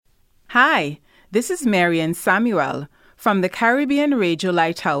Hi, this is Marian Samuel from the Caribbean Radio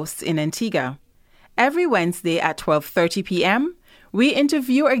Lighthouse in Antigua. Every Wednesday at 12:30 p.m., we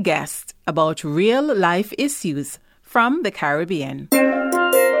interview a guest about real-life issues from the Caribbean.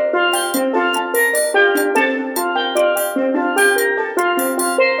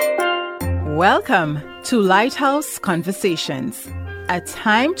 Welcome to Lighthouse Conversations, a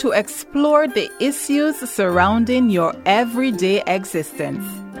time to explore the issues surrounding your everyday existence,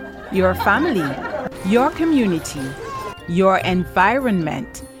 your family, your community, your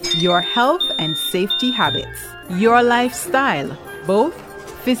environment, your health and safety habits, your lifestyle, both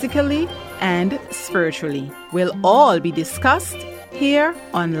physically and spiritually, will all be discussed here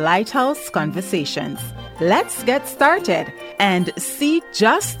on Lighthouse Conversations. Let's get started and see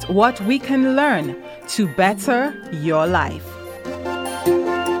just what we can learn to better your life.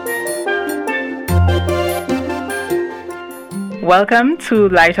 Welcome to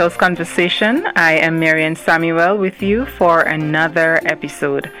Lighthouse Conversation. I am Marian Samuel with you for another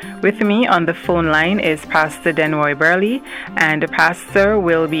episode. With me on the phone line is Pastor Denroy Burley, and the pastor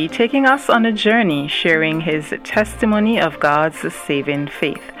will be taking us on a journey, sharing his testimony of God's saving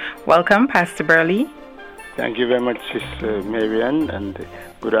faith. Welcome, Pastor Burley. Thank you very much, Sister Marian, and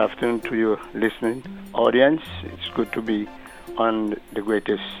good afternoon to your listening audience. It's good to be on the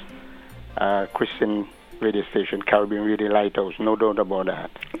greatest Christian radio station, Caribbean Radio Lighthouse, no doubt about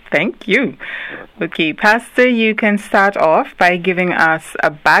that. Thank you. Okay, Pastor, you can start off by giving us a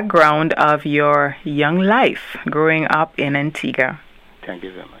background of your young life growing up in Antigua. Thank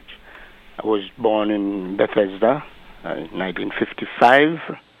you very much. I was born in Bethesda in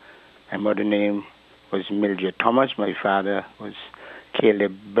 1955. My mother's name was Mildred Thomas. My father was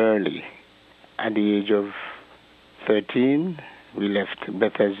Caleb Burley. At the age of 13, we left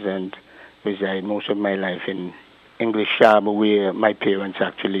Bethesda and resided most of my life in English Harbour, where my parents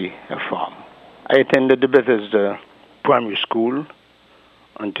actually are from. I attended the Bethesda primary school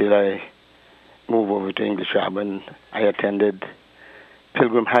until I moved over to English Harbour, and I attended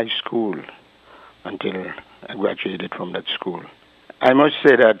Pilgrim High School until I graduated from that school. I must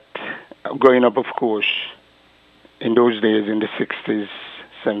say that growing up, of course, in those days, in the 60s,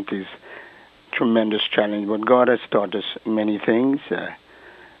 70s, tremendous challenge, but God has taught us many things.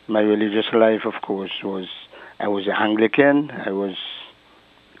 My religious life, of course, I was an Anglican. I was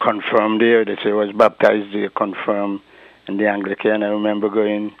confirmed there. They say I was baptized there, confirmed in the Anglican. I remember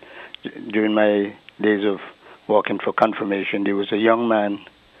going, during my days of walking for confirmation, there was a young man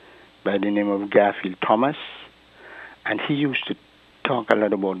by the name of Garfield Thomas, and he used to talk a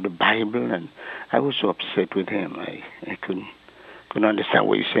lot about the Bible, and I was so upset with him. I couldn't understand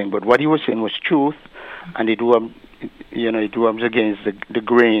what he was saying, but what he was saying was truth, and it was against the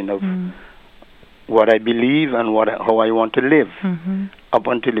grain of what I believe and how I want to live. Up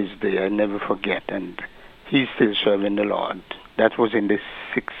until this day, I never forget, and he's still serving the Lord. That was in the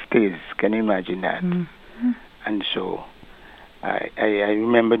 60s. Can you imagine that? And so I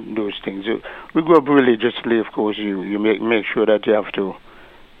remember those things. We grew up religiously, of course. You make sure that you have to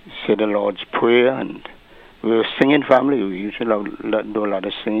say the Lord's Prayer, and we were a singing family. We used to do a lot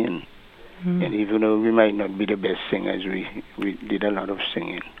of singing. And even though we might not be the best singers, we did a lot of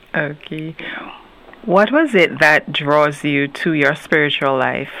singing. Okay. What was it that draws you to your spiritual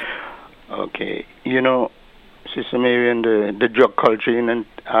life? Okay. Sister Marian, the drug culture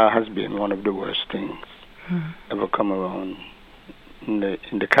has been one of the worst things ever come around in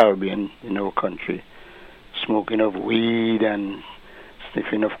the Caribbean, in our country. Smoking of weed and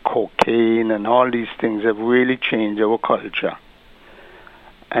sniffing of cocaine and all these things have really changed our culture.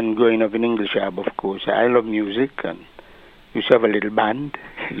 And growing up in English Harbour, of course, I love music and used to have a little band.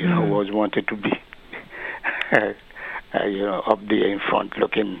 Always wanted to be, up there in front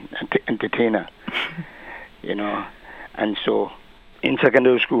looking entertainer, And so in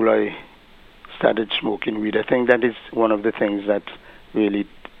secondary school, I started smoking weed. I think that is one of the things that really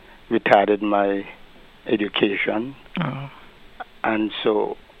retarded my education. And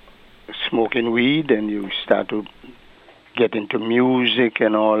so smoking weed, and you start to get into music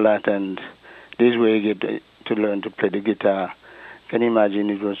and all that, and this is where you get to learn to play the guitar. Can you imagine?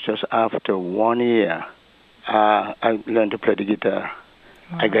 It was just after 1 year I learned to play the guitar.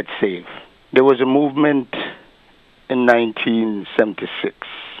 I got saved. There was a movement in 1976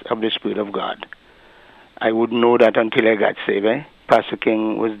 of the Spirit of God. I wouldn't know that until I got saved. Pastor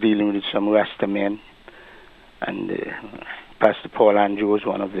King was dealing with some Rasta men, and Pastor Paul Andrew was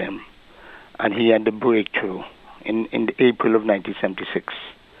one of them, and he had the breakthrough in April of 1976.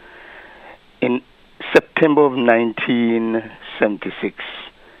 In September of 1976,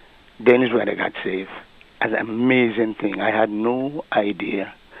 then is when I got saved. An amazing thing. I had no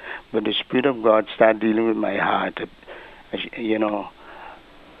idea. But the Spirit of God started dealing with my heart, you know,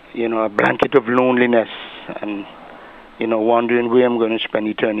 a blanket of loneliness and, wondering where I'm going to spend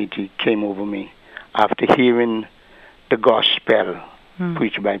eternity came over me after hearing the gospel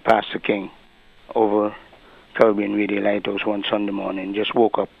preached by Pastor King over Caribbean Radio Lighthouse one Sunday morning. Just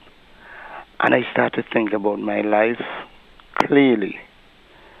woke up and I started to think about my life clearly.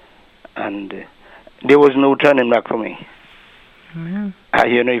 And there was no turning back for me. Mm-hmm.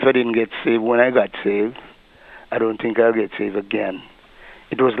 If I didn't get saved when I got saved, I don't think I'll get saved again.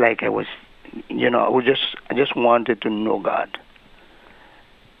 It was like I just wanted to know God.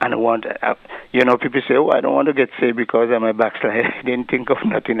 And people say, I don't want to get saved because I'm a backslider. I didn't think of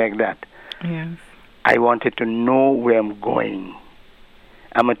nothing like that. Yes. I wanted to know where I'm going.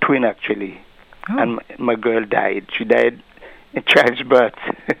 I'm a twin, actually. Oh. And my girl died. She died in child's birth.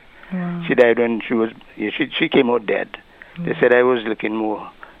 Wow. She died when she came out dead. They said I was looking more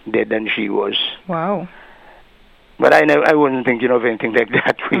dead than she was. Wow. But I wasn't thinking of anything like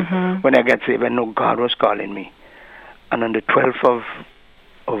that when I got saved. I know God was calling me. And on the 12th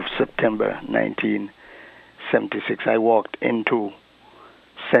of September 1976, I walked into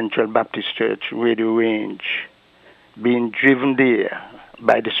Central Baptist Church, Radio Range, being driven there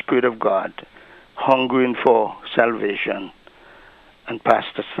by the Spirit of God, hungering for salvation. And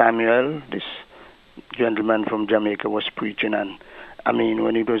Pastor Samuel, this gentleman from Jamaica, was preaching. And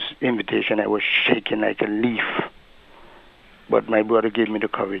when it was invitation, I was shaking like a leaf. But my brother gave me the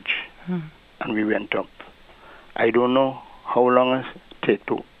courage, and we went up. I don't know how long it take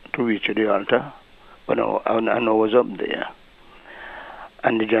to reach the altar, but I know I was up there.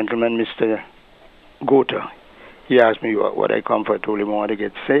 And the gentleman, Mr. Gota, he asked me what I come for. I told him I want to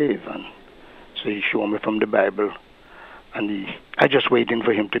get saved. And so he showed me from the Bible. And I just waiting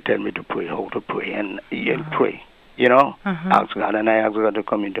for him to tell me to pray, how to pray, and pray, ask God. And I asked God to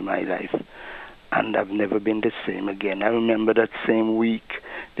come into my life. And I've never been the same again. I remember that same week,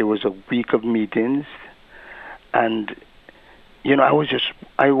 there was a week of meetings. And, I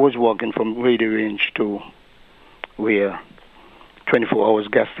was walking from Radio Range to where 24 Hours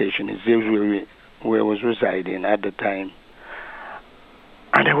gas station is. There was where I was residing at the time.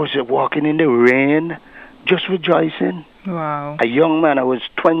 And I was walking in the rain, just rejoicing. Wow. A young man, I was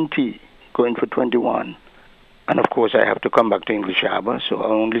 20, going for 21. And of course, I have to come back to English Harbor, so I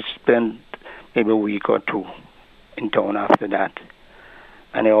only spent maybe a week or two in town after that.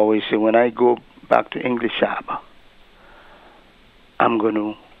 And I always say, when I go back to English Harbor, I'm going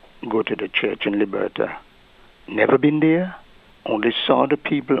to go to the church in Liberta. Never been there. Only saw the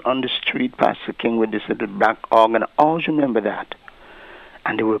people on the street, Pastor King with this little black organ. I always remember that.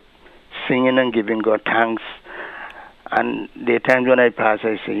 And they were singing and giving God thanks. And there are times when I pass,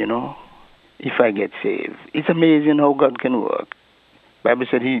 I say, if I get saved, it's amazing how God can work. Bible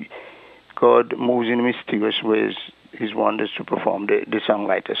said God moves in mysterious ways, his wonders to perform. The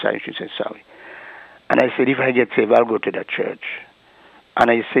songwriter, I should say, sorry. And I said, if I get saved, I'll go to that church. And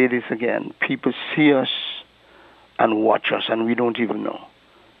I say this again, people see us and watch us, and we don't even know.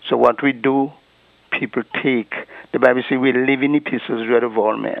 So what we do, people take. The Bible says we live in epistles read of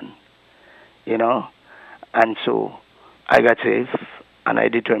all men, And so I got saved, and I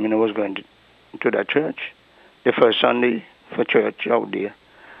determined I was going to that church. The first Sunday for church out there,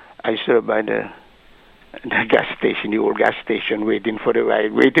 I served by the gas station, the old gas station, waiting for the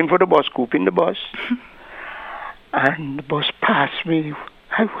ride, waiting for the bus, scooping the bus. And the bus passed me.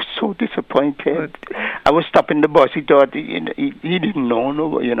 I was so disappointed. I was stopping the bus. He thought he didn't know,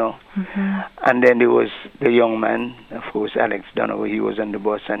 And then there was the young man, of course, Alex Donovan. He was on the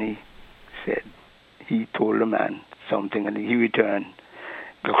bus, and he told the man something, and he returned.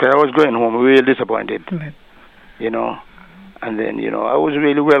 Because I was going home real disappointed, And then, I was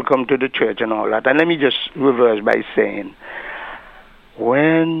really welcome to the church and all that. And let me just reverse by saying,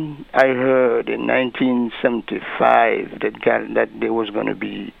 when I heard in 1975 that there was going to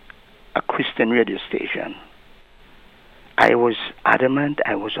be a Christian radio station, I was adamant,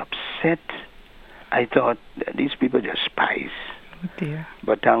 I was upset. I thought that these people are just spies. Oh dear.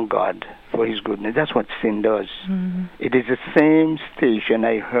 But thank God for his goodness. That's what sin does. It is the same station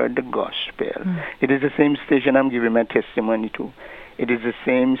I heard the gospel. It is the same station I'm giving my testimony to. It is the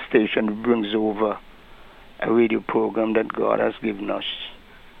same station that brings over a radio program that God has given us.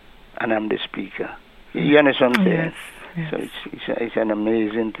 And I'm the speaker. You understand what I'm saying? Yes. So it's an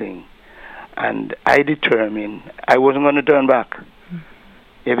amazing thing. And I determined I wasn't going to turn back.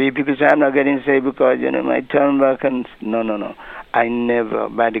 If people say I'm not getting saved because, I turn back and... No. I never,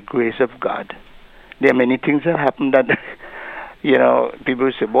 by the grace of God. There are many things that happen that,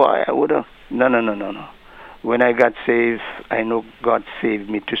 people say, boy, I would have... No. when I got saved, I know God saved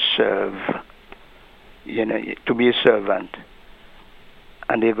me to serve, to be a servant.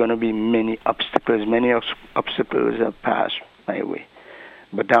 And there are going to be many obstacles. Many obstacles have passed my way.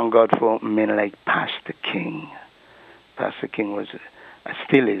 But thank God for men like Pastor King. Pastor King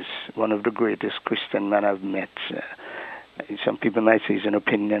still is one of the greatest Christian men I've met. Some people might say he's an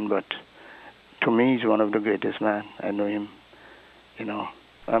opinion, but to me, he's one of the greatest men. I know him.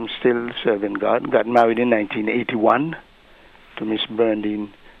 I'm still serving God. Got married in 1981 to Miss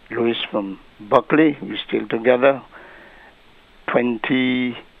Bernadine Lewis from Buckley. We're still together.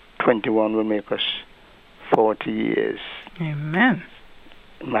 2021 will make us 40 years. Amen.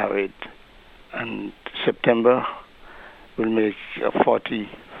 Married. And September will make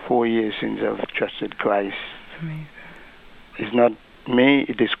 44 years since I've trusted Christ. Amazing. It's not me,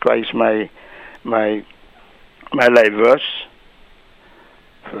 it is Christ, my life verse.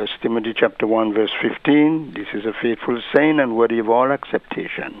 1 Timothy chapter 1 verse 15. This is a faithful saying and worthy of all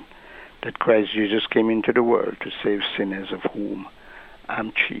acceptation, that Christ Jesus came into the world to save sinners, of whom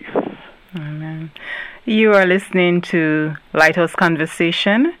I'm chief. Amen. You are listening to Lighthouse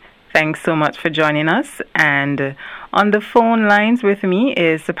Conversation. Thanks so much for joining us. And on the phone lines with me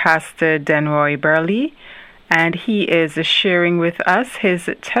is Pastor Denroy Burley, and he is sharing with us his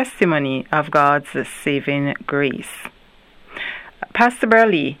testimony of God's saving grace. Pastor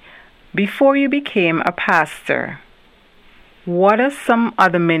Burley, before you became a pastor, what are some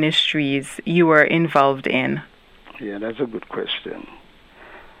other ministries you were involved in? Yeah, that's a good question.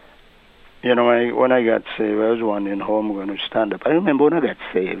 When I got saved, I was wondering how I'm going to stand up. I remember when I got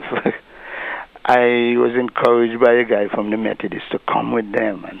saved, I was encouraged by a guy from the Methodists to come with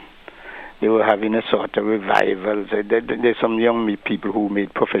them, and they were having a sort of revival. There's some young people who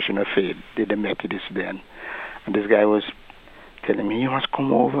made profession of faith, did the Methodists then. And this guy was telling me, you must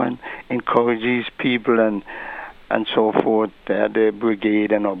come over and encourage these people and so forth, the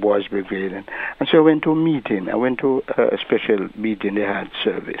brigade and our boys' brigade. And so I went to a meeting. I went to a special meeting they had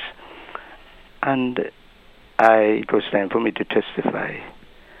service. And it was time for me to testify.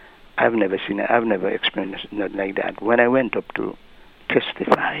 I've never experienced nothing like that. When I went up to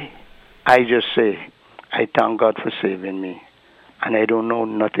testify, I just say, I thank God for saving me. And I don't know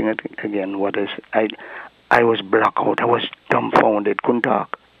nothing again. I was black out. I was dumbfounded, couldn't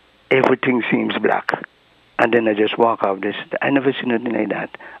talk. Everything seems black. And then I just walk out this. I never seen anything like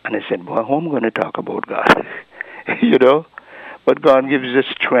that. And I said, boy, how am I going to talk about God? But God gives us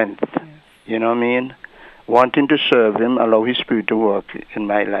strength. Yes. You know what I mean? Wanting to serve Him, allow His Spirit to work in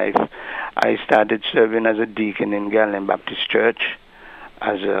my life. I started serving as a deacon in Galilee Baptist Church,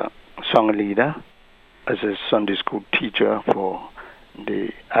 as a song leader, as a Sunday school teacher for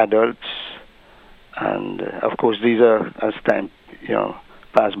the adults. And, of course, these are as time,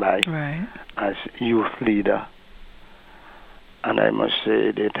 pass by, right, as youth leader. And I must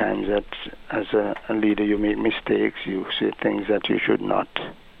say, there are times that as a leader you make mistakes, you say things that you should not.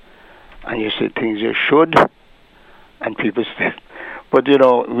 And you say things you should, and people say, but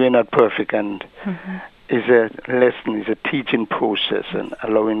we're not perfect, and it's a lesson, it's a teaching process, and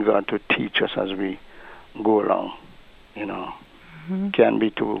allowing God to teach us as we go along, Can't be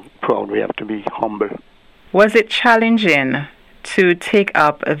too proud, we have to be humble. Was it challenging to take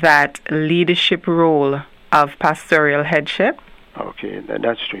up that leadership role of pastoral headship? Okay,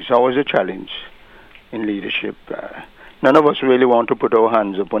 that's true. It's always a challenge in leadership. None of us really want to put our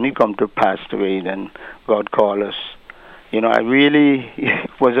hands up. When you come to pastoral, then God call us. I really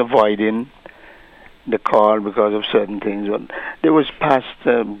was avoiding the call because of certain things. But there was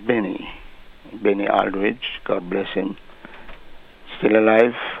Pastor Benny Aldridge, God bless him, still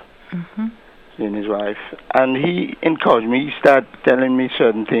alive, and his wife. And he encouraged me. He started telling me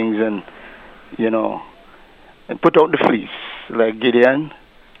certain things and, and put out the fleece, like Gideon.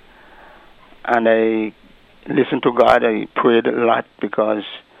 And I listened to God. I prayed a lot because,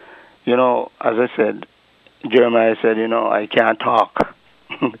 as I said, Jeremiah said, I can't talk.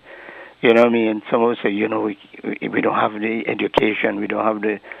 You know what I mean? Some will say, we don't have the education, we don't have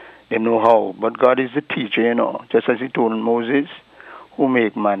the know-how. But God is the teacher, just as He told Moses, who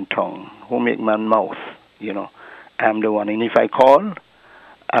make man tongue, who make man mouth, I'm the one. And if I call,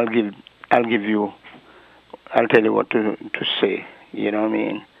 I'll tell you what to say, you know what I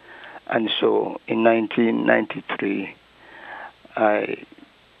mean? And so in 1993, I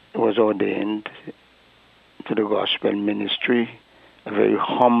was ordained to the gospel ministry, a very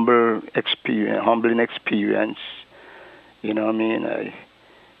humbling experience, you know what I mean?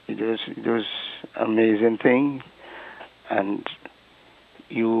 It was amazing thing, and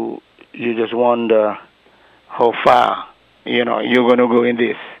you just wonder how far, you're going to go in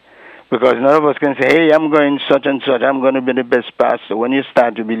this. Because none of us can say, hey, I'm going such and such, I'm going to be the best pastor. When you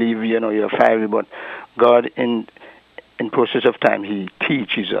start to believe, you're fiery, but God, in process of time, He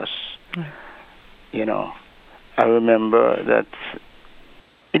teaches us. I remember that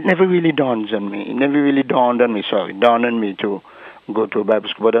it never really dawned on me. It dawned on me to go to a Bible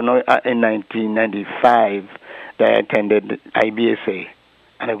school. But I know in 1995 that I attended IBSA,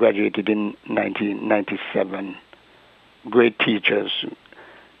 and I graduated in 1997. Great teachers,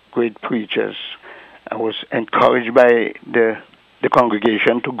 great preachers. I was encouraged by the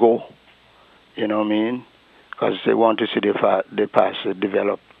congregation to go, you know what I mean? Because they want to see the pastor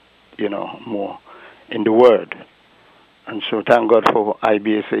develop, more in the Word. And so thank God for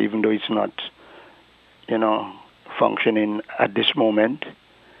IBSA, even though it's not, functioning at this moment.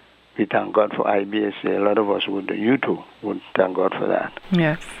 We thank God for IBSA. A lot of us you too, would thank God for that.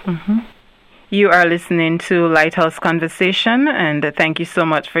 Yes. Mm-hmm. You are listening to Lighthouse Conversation, and thank you so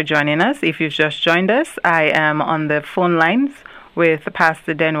much for joining us. If you've just joined us, I am on the phone lines with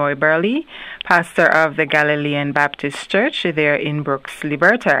Pastor Denroy Burley, pastor of the Galilean Baptist Church there in Brooks,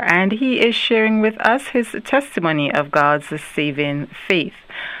 Liberta, and he is sharing with us his testimony of God's saving faith.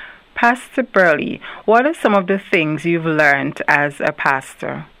 Pastor Burley, what are some of the things you've learned as a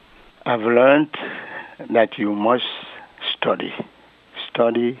pastor? I've learned that you must study.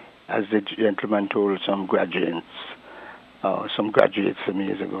 Study, as the gentleman told some graduates some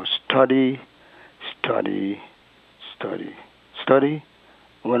years ago. Study.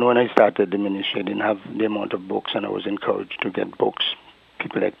 When I started the ministry, I didn't have the amount of books, and I was encouraged to get books.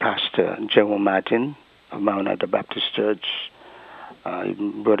 People like Pastor General Martin of Mount Ida Baptist Church,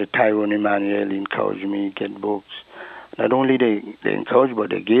 Brother Tyrone Emmanuel encouraged me to get books. Not only they encouraged,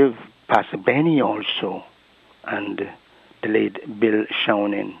 but they gave Pastor Benny also, and the late Bill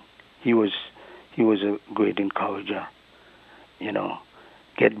Shaunin. He was a great encourager.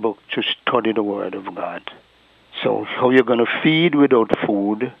 Get books to study the Word of God. So how you're going to feed without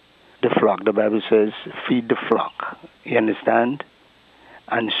food the flock? The Bible says, feed the flock. You understand?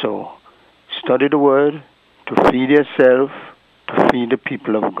 And so study the Word to feed yourself, to feed the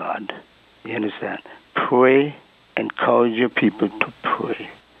people of God. You understand? Pray. Encourage your people to pray.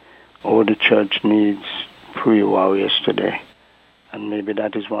 Oh, the church needs prayer warriors today. And maybe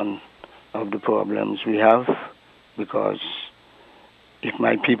that is one of the problems we have, because if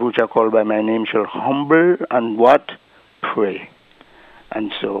my people which are called by my name shall humble and what? Pray.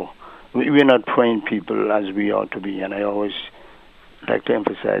 And so we're not praying people as we ought to be, and I always like to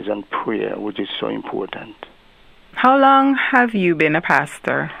emphasize on prayer, which is so important. How long have you been a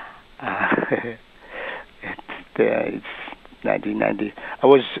pastor? It's 1990. I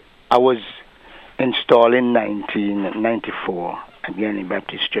was installed in 1994 at Galilean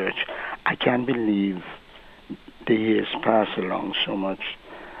Baptist Church. I can't believe the years pass along so much,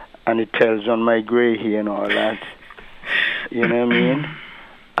 and it tells on my gray hair and all that. You know what I mean?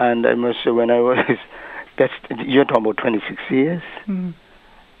 And I must say, when I was, you're talking about 26 years. Mm.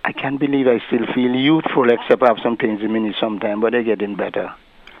 I can't believe I still feel youthful, except I have some things in me sometimes, but they're getting better.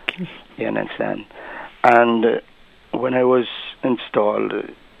 Okay. You understand? And when I was installed,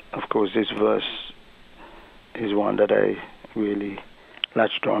 of course, this verse is one that I really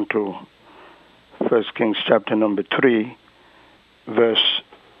latched on to. 1 Kings chapter number 3, verse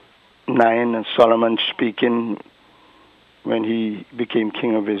 9, and Solomon speaking when he became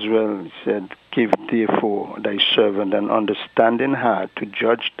king of Israel, he said, give therefore thy servant an understanding heart to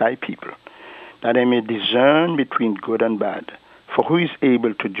judge thy people, that I may discern between good and bad. For who is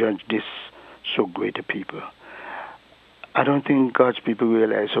able to judge this so great a people? I don't think God's people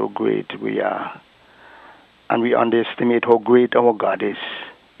realize how great we are, and we underestimate how great our God is.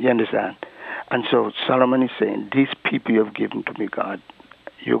 You understand? And so Solomon is saying, these people you have given to me, God,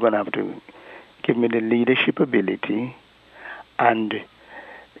 you're going to have to give me the leadership ability, and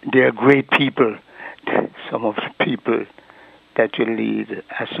they're great people. Some of the people that you lead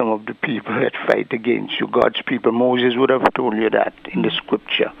are some of the people that fight against you, God's people. Moses would have told you that in the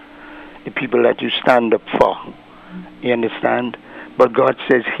scripture. The people that you stand up for. You understand? But God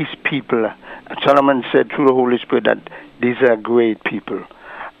says his people, Solomon said through the Holy Spirit that these are great people.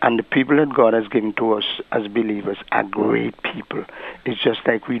 And the people that God has given to us as believers are great people. It's just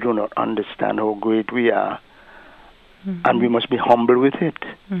like we do not understand how great we are. Mm-hmm. And we must be humble with it.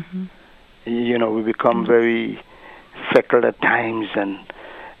 Mm-hmm. We become very fickle at times, and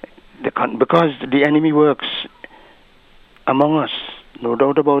because the enemy works among us, no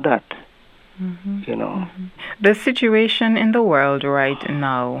doubt about that. Mm-hmm. Mm-hmm. The situation in the world right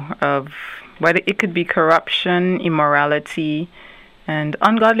now of whether it could be corruption, immorality, and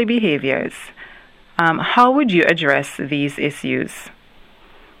ungodly behaviors. How would you address these issues?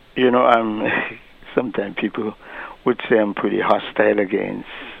 I'm sometimes people would say I'm pretty hostile against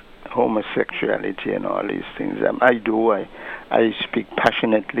homosexuality and all these things. I do. I speak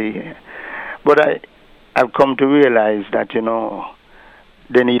passionately, but I've come to realize that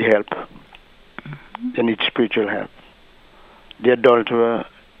they need help. They need spiritual help. The adulterer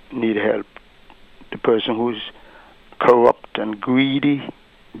need help. The person who's corrupt and greedy,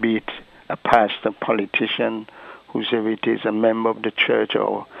 be it a pastor, politician, whosoever it is, a member of the church,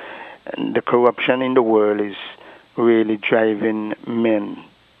 and the corruption in the world is really driving men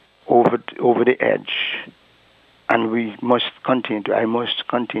over the edge. And I must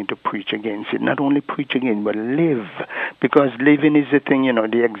continue to preach against it. Not only preach against, but live. Because living is the thing,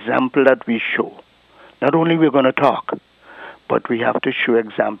 the example that we show. Not only we're going to talk, but we have to show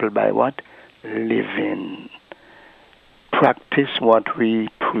example by what? Living. Practice what we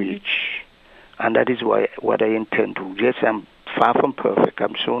preach. And that is what I intend to. Yes, I'm far from perfect.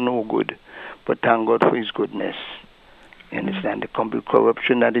 I'm so no good. But thank God for His goodness. You understand? The complete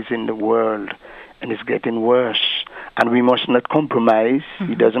corruption that is in the world, and it's getting worse. And we must not compromise.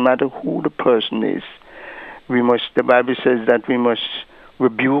 It doesn't matter who the person is. The Bible says that we must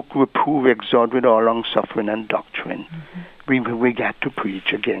rebuke, reprove, exhort with all long suffering and doctrine. We got to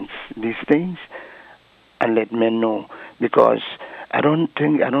preach against these things and let men know, because I don't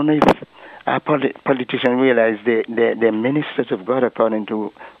know if our politicians realize they're ministers of God according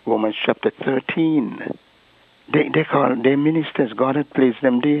to Romans chapter 13. They're ministers. God had placed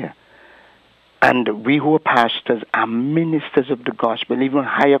them there. And we who are pastors are ministers of the gospel, even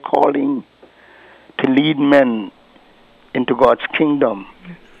higher calling, to lead men into God's kingdom,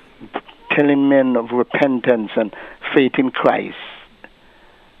 telling men of repentance and faith in Christ.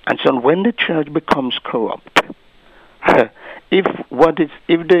 And so when the church becomes corrupt, if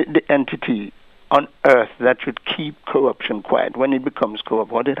the entity on earth that should keep corruption quiet, when it becomes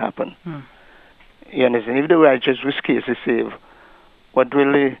corrupt, what did happen? You understand? If the righteous was scarcely saved, what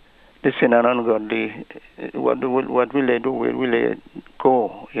will the sinner and ungodly, what will they do? Where will they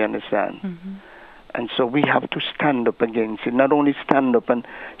go? You understand? And so we have to stand up against it. Not only stand up and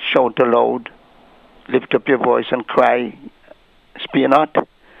shout aloud, lift up your voice and cry, spare not,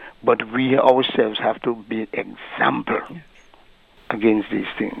 but we ourselves have to be example against these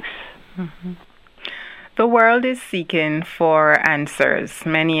things. The world is seeking for answers.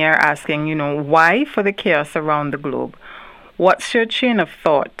 Many are asking, why for the chaos around the globe? What's your chain of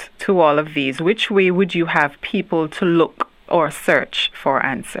thought to all of these? Which way would you have people to look or search for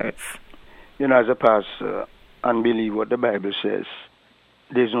answers? As a pastor and believe what the Bible says,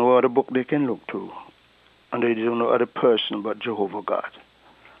 there's no other book they can look to, and there is no other person but Jehovah God.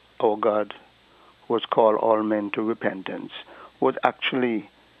 Our God was called all men to repentance, was actually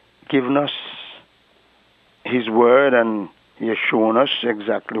given us His word, and He has shown us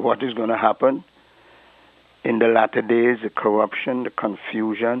exactly what is going to happen in the latter days, the corruption, the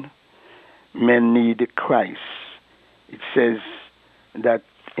confusion. Men need Christ. It says that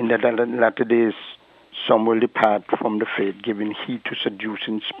in the latter days, some will depart from the faith, giving heed to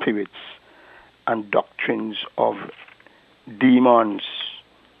seducing spirits and doctrines of demons.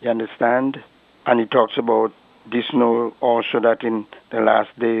 You understand? And he talks about this know also that in the last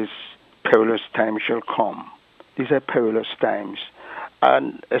days, perilous times shall come. These are perilous times.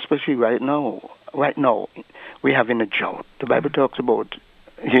 And especially right now, we're having a drought. The Bible talks about,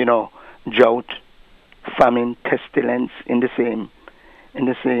 drought, famine, pestilence in the same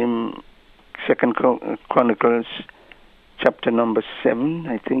Second Chronicles, chapter number 7,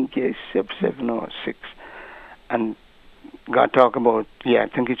 I think, yes, 7 or 6. And God talk about, I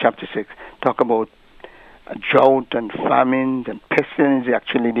think it's chapter 6, talk about drought and famine and pestilence.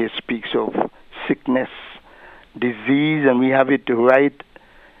 Actually, there speaks of sickness, disease, and we have it right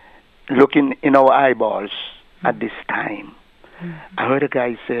looking in our eyeballs at this time. I heard a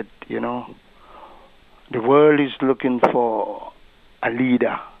guy said, the world is looking for a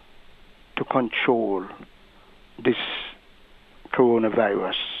leader to control this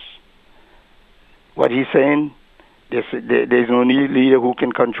coronavirus. What he's saying, there's no leader who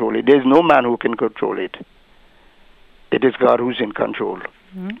can control it. There's no man who can control it. It is God who's in control.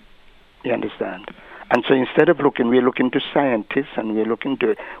 You understand? And so instead of we're looking to scientists, and we're looking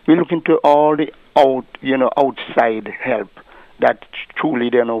to all the outside help that truly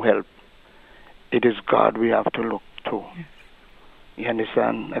they're no help. It is God we have to look to. You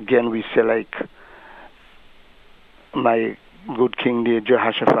understand? Again, we say like my good king, the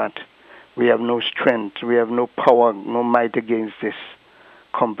Jehoshaphat, we have no strength, we have no power, no might against this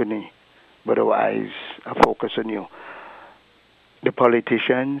company, but our eyes are focused on you. The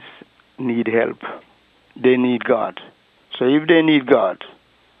politicians need help. They need God. So if they need God,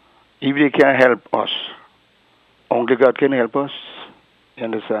 If they can't help us, only God can help us. You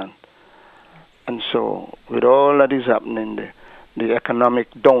understand? And so, with all that is happening, the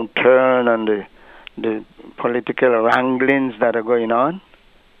economic downturn and the political wranglings that are going on,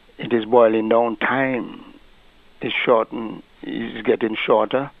 it is boiling down. Time is getting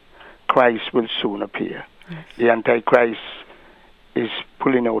shorter. Christ will soon appear. Yes. The Antichrist is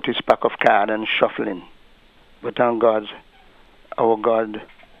pulling out his pack of cards and shuffling. But thank God, our God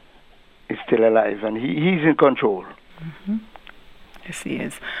is still alive and he's in control. Mm-hmm. Yes, he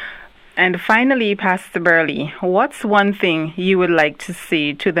is. And finally, Pastor Burley, what's one thing you would like to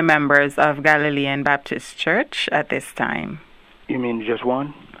say to the members of Galilean Baptist Church at this time? You mean just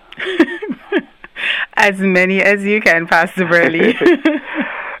one? As many as you can, Pastor Burley.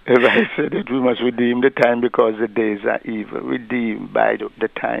 If I said it, we must redeem the time because the days are evil. Redeem by the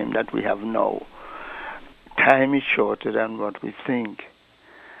time that we have now. Time is shorter than what we think.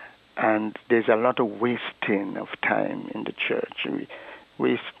 And there's a lot of wasting of time in the church. We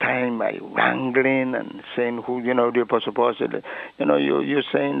waste time by wrangling and saying who, the Apostle Paul said, you're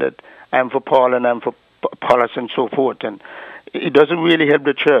saying that I'm for Paul and I'm for Apollos and so forth. And it doesn't really help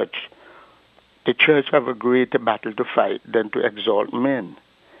the church. The church have a greater battle to fight than to exalt men.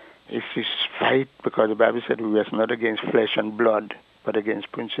 It's this fight because the Bible said we wrestle not against flesh and blood, but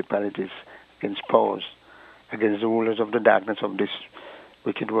against principalities, against powers, against the rulers of the darkness of this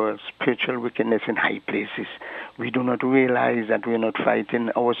wicked world, spiritual wickedness in high places. We do not realize that we're not fighting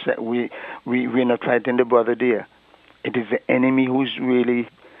ourselves. We're not fighting the brother there. It is the enemy who's really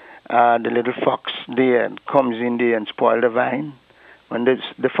the little fox there and comes in there and spoil the vine. When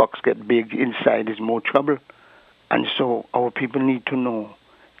the fox get big inside, is more trouble. And so our people need to know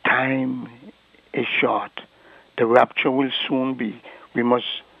time is short. The rapture will soon be. We must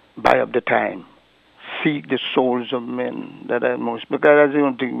buy up the time. Seek the souls of men that are most, because I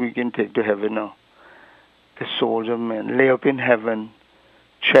don't think we can take to heaven now. The souls of men. Lay up in heaven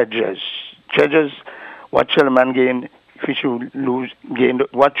treasures. Treasures, what shall a man gain if he should gain?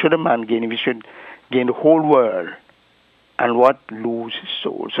 What should a man gain if he should gain the whole world and what lose his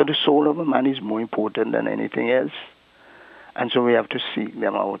soul? So the soul of a man is more important than anything else. And so we have to seek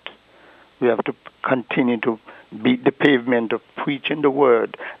them out. We have to continue to beat the pavement of preaching the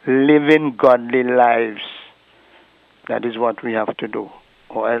word, living godly lives. That is what we have to do.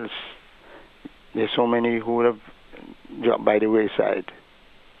 Or else there's so many who would have dropped by the wayside.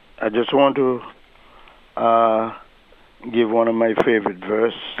 I just want to give one of my favorite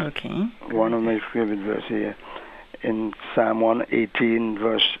verse. Okay. One of my favorite verse here. In Psalm 118,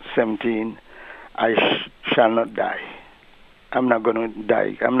 verse 17, I shall not die. I'm not going to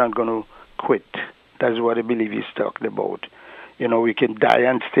die. I'm not going to quit. That's what I believe he's talking about. We can die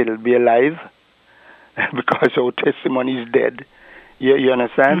and still be alive because our testimony is dead. You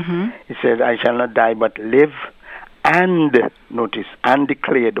understand? Mm-hmm. He says, I shall not die but live and, notice, and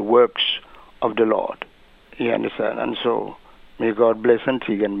declare the works of the Lord. You understand? And so, may God bless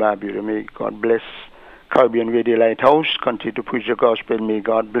Antigua and Barbuda. May God bless Caribbean Radio Lighthouse. Continue to preach the gospel. May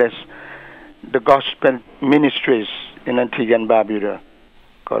God bless the gospel ministries in Antigua and Barbuda.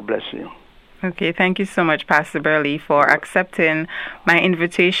 God bless you. Okay, thank you so much, Pastor Burley, for accepting my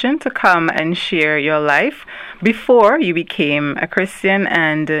invitation to come and share your life before you became a Christian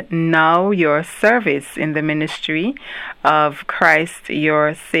and now your service in the ministry of Christ,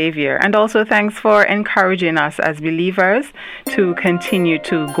 your Savior. And also thanks for encouraging us as believers to continue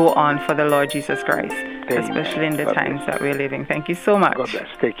to go on for the Lord Jesus Christ, especially in the times that we're living. Thank you so much. God bless.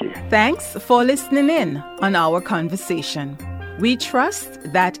 Thank you. Thanks for listening in on our conversation. We trust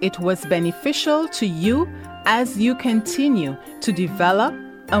that it was beneficial to you as you continue to develop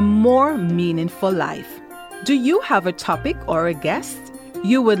a more meaningful life. Do you have a topic or a guest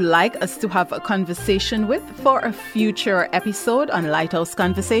you would like us to have a conversation with for a future episode on Lighthouse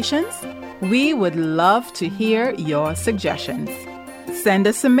Conversations? We would love to hear your suggestions. Send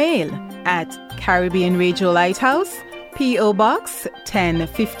us a mail at Caribbean Radio Lighthouse, P.O. Box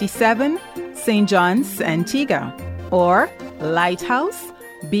 1057, St. John's, Antigua, or Lighthouse,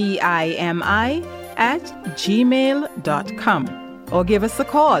 BIMI, @gmail.com, or give us a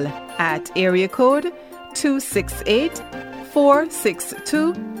call at area code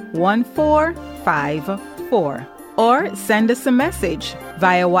 268-462-1454, or send us a message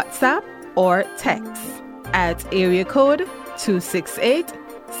via WhatsApp or text at area code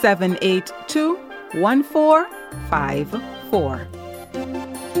 268-782-1454.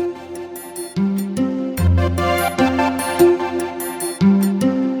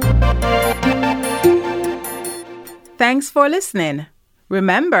 Thanks for listening.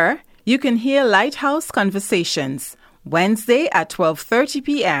 Remember, you can hear Lighthouse Conversations Wednesday at 12:30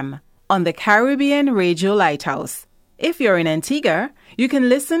 p.m. on the Caribbean Radio Lighthouse. If you're in Antigua, you can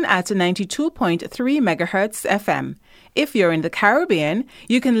listen at 92.3 MHz FM. If you're in the Caribbean,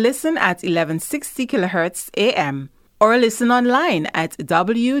 you can listen at 1160 kHz AM or listen online at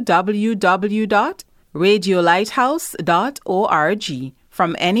www.radiolighthouse.org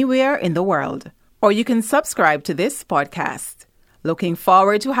from anywhere in the world. Or you can subscribe to this podcast. Looking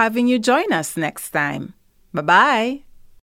forward to having you join us next time. Bye-bye.